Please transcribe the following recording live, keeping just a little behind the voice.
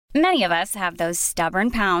Many of us have those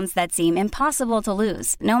stubborn pounds that seem impossible to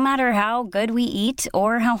lose, no matter how good we eat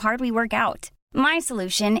or how hard we work out. My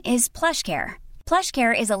solution is PlushCare.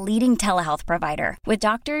 PlushCare is a leading telehealth provider with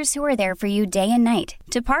doctors who are there for you day and night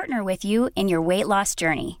to partner with you in your weight loss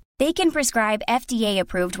journey. They can prescribe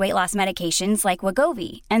FDA-approved weight loss medications like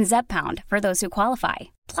Wegovy and Zepbound for those who qualify.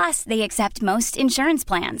 Plus, they accept most insurance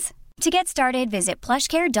plans. To get started, visit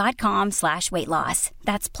plushcare.com/weightloss.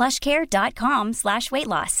 That's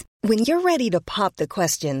plushcare.com/weightloss. When you're ready to pop the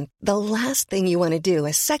question, the last thing you want to do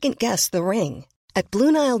is second-guess the ring. At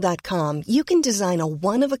BlueNile.com, you can design a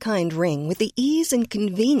one-of-a-kind ring with the ease and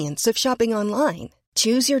convenience of shopping online.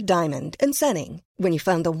 Choose your diamond and setting. When you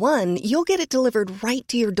find the one, you'll get it delivered right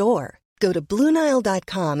to your door. Go to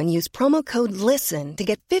BlueNile.com and use promo code LISTEN to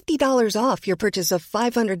get $50 off your purchase of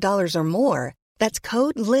 $500 or more. That's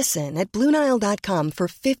code LISTEN at BlueNile.com for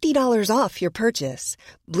 $50 off your purchase.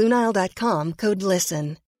 BlueNile.com, code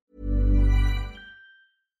LISTEN.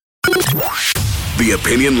 The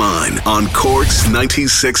Opinion Line on Cork's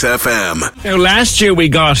 96 FM. Now, last year we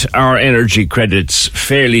got our energy credits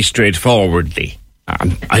fairly straightforwardly.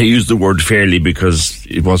 I use the word fairly because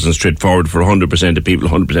it wasn't straightforward for 100% of people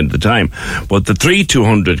 100% of the time. But the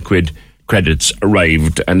 200 quid credits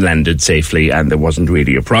arrived and landed safely, and there wasn't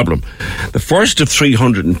really a problem. The first of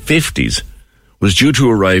 350s was due to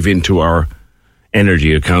arrive into our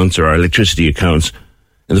energy accounts or our electricity accounts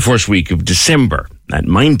in the first week of December. And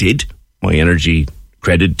mine did. My energy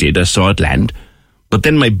credit did. I saw it land. But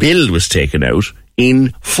then my bill was taken out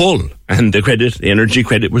in full, and the energy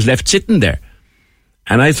credit was left sitting there.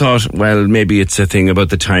 And I thought, well, maybe it's a thing about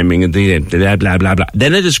the timing and the blah, blah, blah, blah.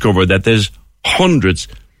 Then I discovered that there's hundreds,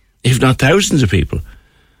 if not thousands of people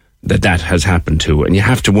that has happened to. And you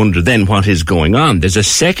have to wonder then what is going on. There's a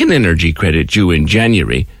second energy credit due in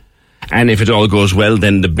January. And if it all goes well,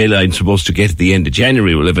 then the bill I'm supposed to get at the end of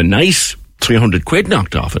January will have a nice 300 quid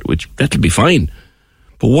knocked off it, which that'll be fine.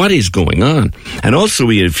 But what is going on? And also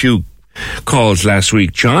we had a few calls last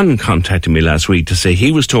week. John contacted me last week to say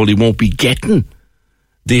he was told he won't be getting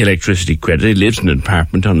the electricity credit. He lives in an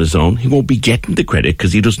apartment on his own. He won't be getting the credit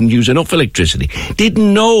because he doesn't use enough electricity.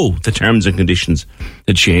 Didn't know the terms and conditions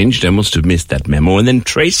had changed. I must have missed that memo. And then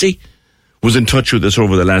Tracy was in touch with us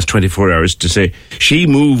over the last 24 hours to say she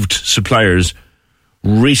moved suppliers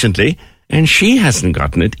recently and she hasn't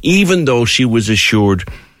gotten it, even though she was assured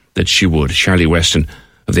that she would. Charlie Weston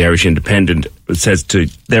of the Irish Independent says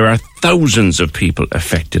there are thousands of people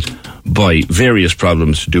affected by various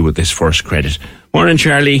problems to do with this first credit. Morning,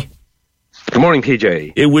 Charlie. Good morning,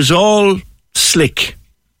 PJ. It was all slick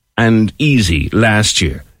and easy last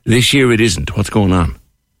year. This year it isn't. What's going on?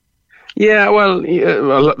 Yeah,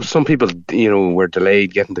 well, some people, were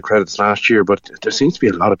delayed getting the credits last year, but there seems to be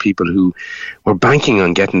a lot of people who were banking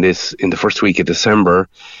on getting this in the first week of December.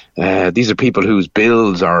 These are people whose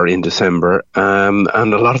bills are in December, and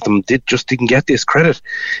a lot of them didn't get this credit.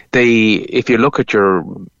 If you look at your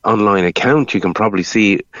online account, you can probably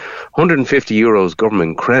see €150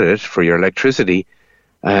 government credit for your electricity.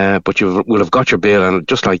 But you will have got your bill, and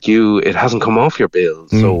just like you, it hasn't come off your bill.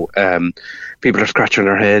 So people are scratching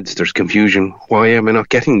their heads. There's confusion. Why am I not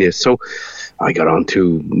getting this? So I got on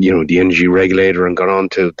to the energy regulator and got on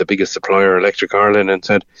to the biggest supplier, Electric Ireland, and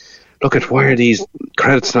said, look, why are these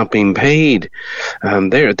credits not being paid?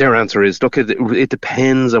 Their answer is, look, it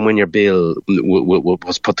depends on when your bill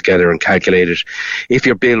was put together and calculated. If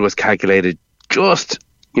your bill was calculated just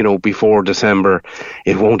before December,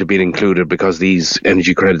 it won't have been included because these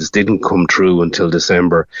energy credits didn't come through until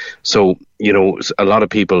December. So, a lot of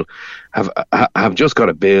people have just got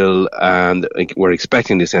a bill and we're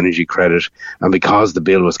expecting this energy credit. And because the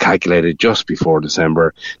bill was calculated just before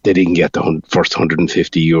December, they didn't get the first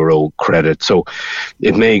 €150 credit. So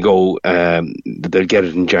it may go, they'll get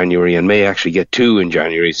it in January and may actually get two in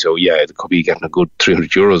January. So yeah, it could be getting a good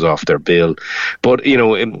 €300 off their bill. But,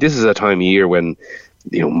 this is a time of year when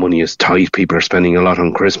money is tight. People are spending a lot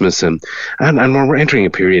on Christmas, and we're entering a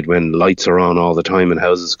period when lights are on all the time in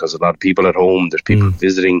houses because a lot of people at home. There's people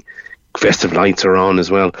visiting. Festive lights are on as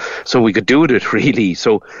well, so we could do it really.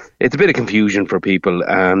 So it's a bit of confusion for people,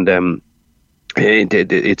 and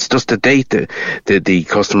it's just the date that the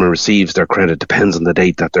customer receives their credit depends on the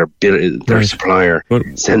date that their supplier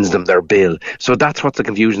sends them their bill. So that's what the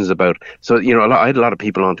confusion is about. So I had a lot of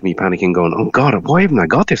people on to me panicking, going, "Oh God, why haven't I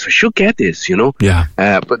got this? I should get this." Yeah.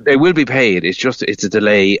 But they will be paid. It's a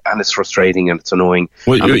delay, and it's frustrating and it's annoying.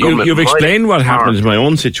 Well, you've explained what happened in my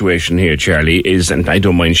own situation here, Charlie. And I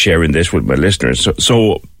don't mind sharing this with my listeners.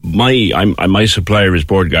 So my supplier is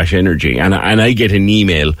Bord Gáis Energy, and I get an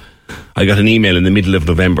email. I got an email in the middle of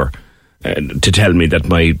November to tell me that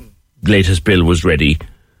my latest bill was ready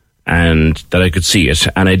and that I could see it,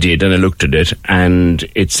 and I did, and I looked at it, and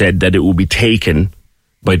it said that it would be taken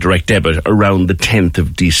by direct debit around the 10th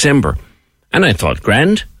of December. And I thought,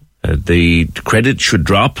 grand, the credit should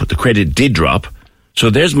drop. The credit did drop. So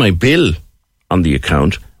there's my bill on the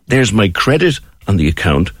account. There's my credit on the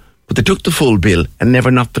account. But they took the full bill and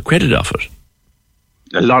never knocked the credit off it.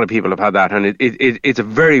 A lot of people have had that, and it's a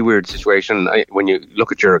very weird situation when you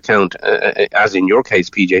look at your account, as in your case,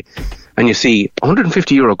 PJ, and you see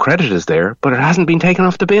 €150 credit is there, but it hasn't been taken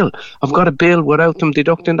off the bill. I've got a bill without them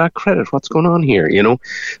deducting that credit. What's going on here?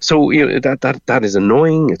 So that is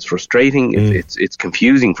annoying. It's frustrating. It's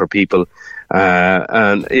confusing for people,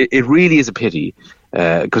 and it really is a pity.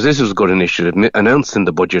 Because this was a good initiative announced in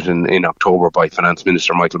the budget in October by Finance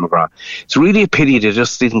Minister Michael McGrath. It's really a pity they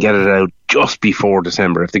just didn't get it out just before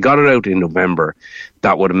December. If they got it out in November,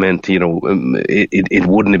 that would have meant, it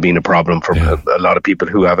wouldn't have been a problem for a lot of people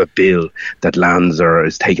who have a bill that lands or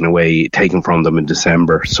is taken from them in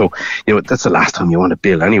December. So, that's the last time you want a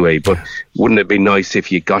bill anyway. But wouldn't it be nice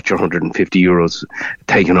if you got your €150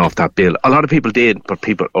 taken off that bill? A lot of people did, but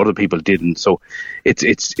other people didn't. So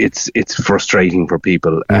it's frustrating for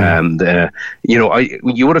people. And,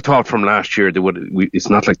 you would have thought from last year, it's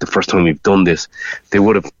not like the first time we've done this. They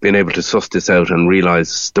would have been able to suss this out and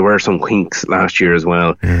realise there were some kinks last year as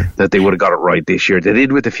well, that they would have got it right this year. They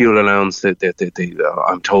did with the fuel allowance.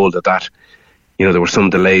 I'm told that there were some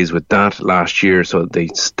delays with that last year, so they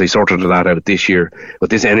sorted that out this year.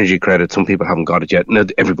 But this energy credit, some people haven't got it yet. Now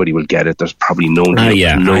everybody will get it. There's probably no.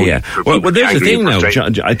 Well, there's the thing now.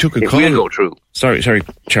 John, I took a call. We'll go through. Sorry.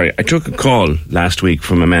 I took a call last week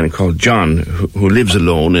from a man called John who lives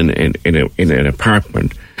alone in an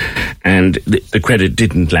apartment, and the credit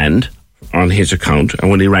didn't land on his account. And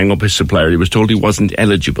when he rang up his supplier, he was told he wasn't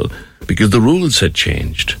eligible because the rules had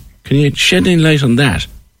changed. Can you shed any light on that?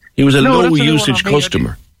 He was a low-usage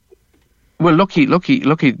customer. Well, lucky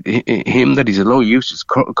him that he's a low-usage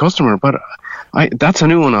customer, but that's a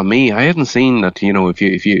new one on me. I hadn't seen that,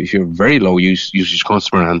 if you're a very low-usage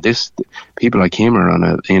customer, and people like him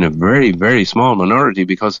are in a very, very small minority,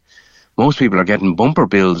 because most people are getting bumper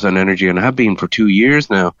bills on energy and have been for 2 years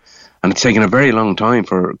now, and it's taken a very long time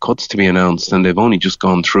for cuts to be announced, and they've only just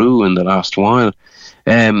gone through in the last while.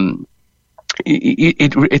 That's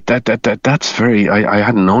very. I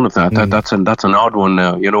hadn't known of that. That's an odd one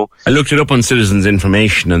now. I looked it up on Citizens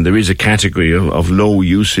Information, and there is a category of low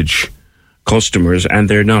usage customers, and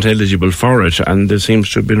they're not eligible for it. And there seems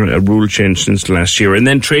to have been a rule change since last year. And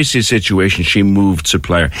then Tracy's situation, she moved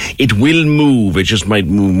supplier. It will move. It just might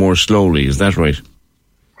move more slowly. Is that right?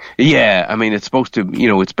 Yeah, I mean, it's supposed to,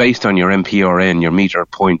 it's based on your MPRN, your meter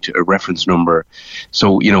point reference number.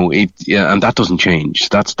 So, and that doesn't change.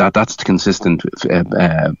 That's the consistent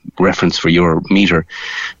reference for your meter.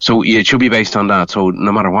 So it should be based on that. So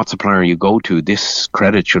no matter what supplier you go to, this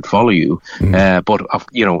credit should follow you. But,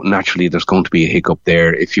 naturally there's going to be a hiccup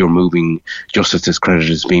there if you're moving just as this credit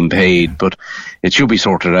is being paid. But it should be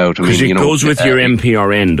sorted out. Because it goes with your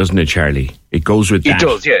MPRN, doesn't it, Charlie? It goes with that. It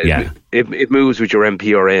does, yeah. It moves with your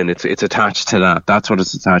MPRN. It's attached to that. That's what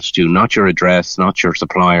it's attached to. Not your address, not your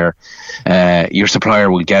supplier. Your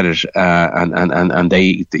supplier will get it, and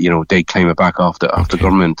they claim it back off the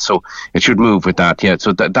government. So it should move with that. Yeah.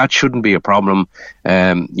 So that shouldn't be a problem.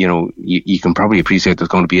 You can probably appreciate there's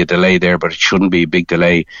going to be a delay there, but it shouldn't be a big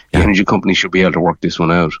delay. The energy company should be able to work this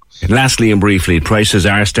one out. And lastly and briefly, prices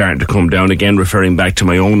are starting to come down again. Referring back to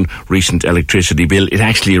my own recent electricity bill, it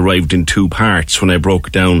actually arrived in 2 parts when I broke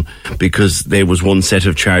it down, because there was one set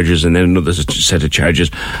of charges and then another set of charges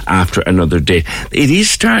after another date. It is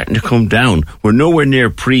starting to come down. We're nowhere near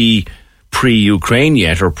pre-Ukraine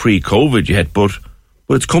yet, or pre-COVID yet, but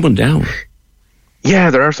it's coming down. Yeah,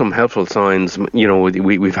 there are some helpful signs.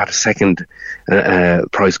 We've had a second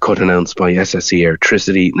price cut announced by SSE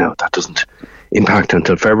Electricity. Now, that doesn't impact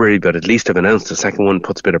until February, but at least they've announced the second one.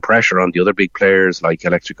 Puts a bit of pressure on the other big players like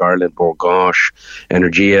Electric Ireland, Borgosh,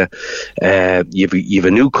 Energia. You've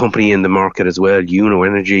a new company in the market as well, Uno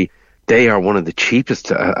Energy. They are one of the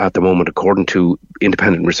cheapest at the moment, according to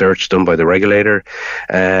independent research done by the regulator.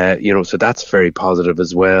 So that's very positive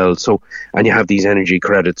as well. So, and you have these energy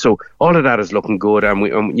credits. So all of that is looking good.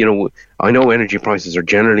 And I know energy prices are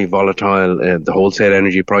generally volatile. The wholesale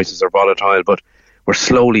energy prices are volatile, but we're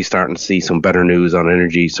slowly starting to see some better news on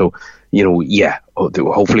energy. So,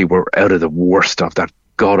 hopefully we're out of the worst of that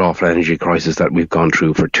god-awful energy crisis that we've gone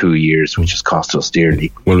through for 2 years, which has cost us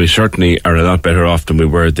dearly. Well, we certainly are a lot better off than we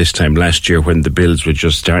were this time last year when the bills were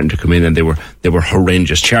just starting to come in and they were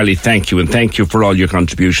horrendous. Charlie, thank you, and thank you for all your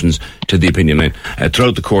contributions to the Opinion Line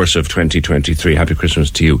throughout the course of 2023. Happy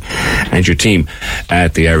Christmas to you and your team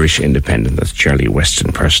at the Irish Independent. That's Charlie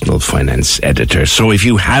Weston, Personal Finance Editor. So if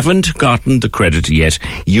you haven't gotten the credit yet,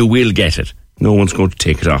 you will get it. No one's going to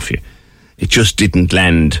take it off you. It just didn't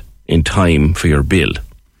land in time for your bill.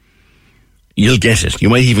 You'll get it. You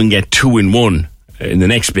might even get 2 in 1 in the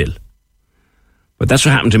next bill. But that's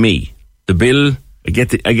what happened to me. The bill, I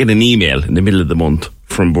get an email in the middle of the month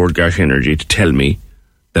from Bord Gáis Energy to tell me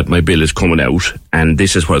that my bill is coming out and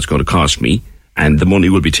this is what it's going to cost me, and the money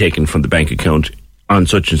will be taken from the bank account on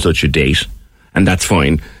such and such a date, and that's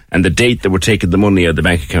fine. And the date that we're taking the money out of the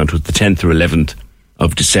bank account was the 10th or 11th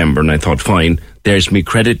of December, and I thought, fine, there's me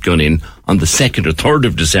credit gone in on the 2nd or 3rd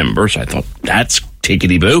of December, so I thought, that's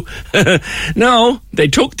tickety-boo. No, they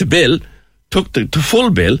took the bill, took the full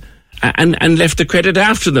bill, and left the credit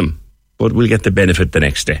after them. But we'll get the benefit the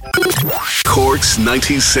next day. Cork's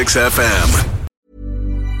 96 FM.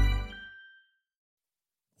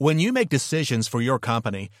 When you make decisions for your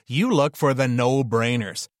company, you look for the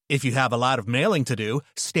no-brainers. If you have a lot of mailing to do,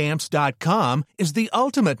 Stamps.com is the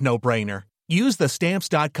ultimate no-brainer. Use the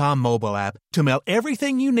Stamps.com mobile app to mail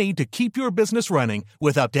everything you need to keep your business running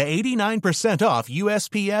with up to 89% off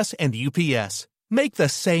USPS and UPS. Make the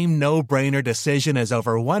same no-brainer decision as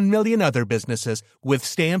over 1 million other businesses with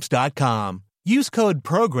Stamps.com. Use code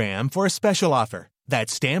PROGRAM for a special offer.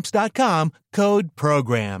 That's Stamps.com, code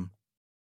PROGRAM.